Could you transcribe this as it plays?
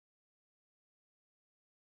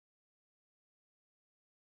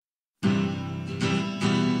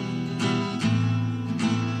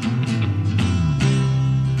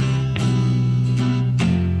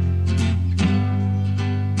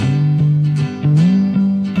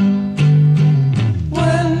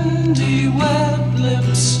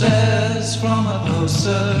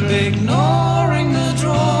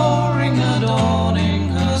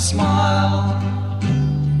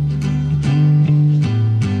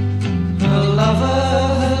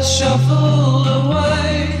shuffled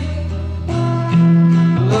away,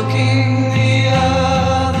 looking the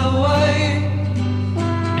other way.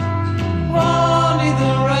 Ronnie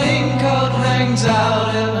the raincoat hangs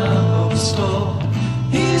out in a bookstore.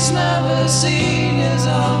 He's never seen his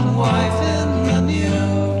own wife in the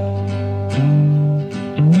nude.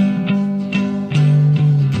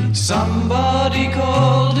 Somebody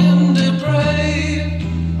called him depraved,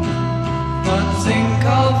 but think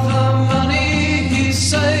of the money he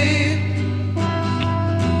saved.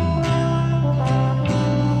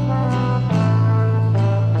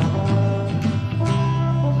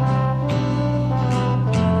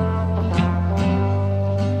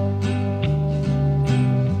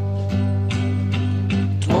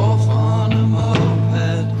 Dwarf on a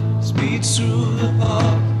moped speeds through the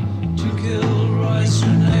park to Gilroy's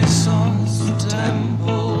Renaissance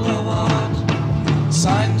Temple of Art.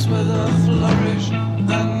 Signs with a flourish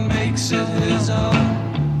and makes it his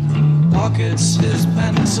own. Pockets his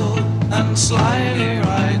pencil and slyly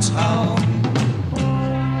writes home.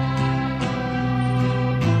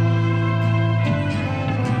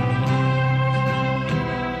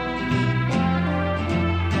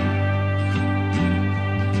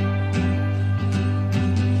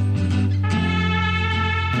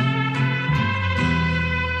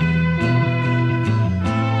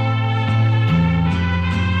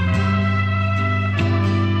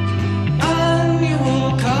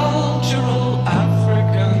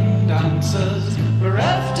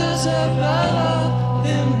 Bereft Isabella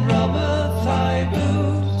in rubber thigh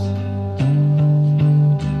boots.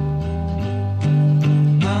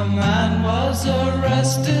 A man was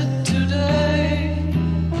arrested